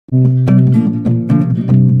Such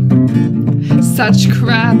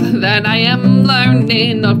crap that I am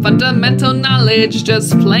learning, not fundamental knowledge,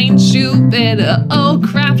 just plain stupid. Oh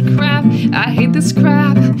crap, crap, I hate this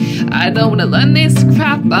crap. I don't wanna learn this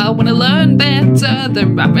crap, I wanna learn better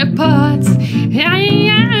than rap reports.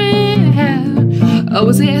 Yeah. Oh,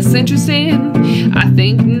 is this interesting? I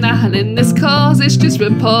think not in this cause, it's just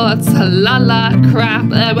reports. La la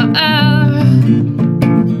crap.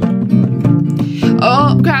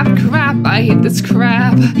 Oh crap, crap, I hate this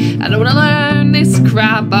crap. I don't wanna learn this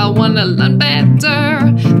crap, I wanna learn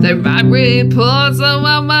better than my reports.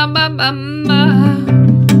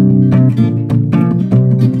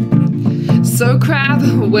 So crap,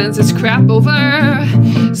 when's this crap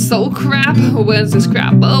over? So crap, when's this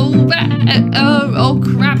crap over? Oh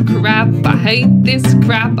crap, crap, I hate this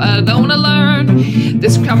crap. I don't wanna learn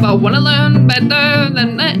this crap, I wanna learn better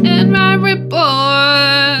than in my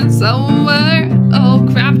reports. Oh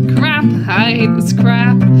crap, crap, I hate this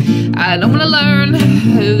crap. I don't wanna learn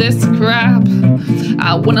this crap,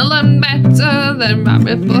 I wanna learn better than my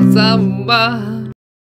reports.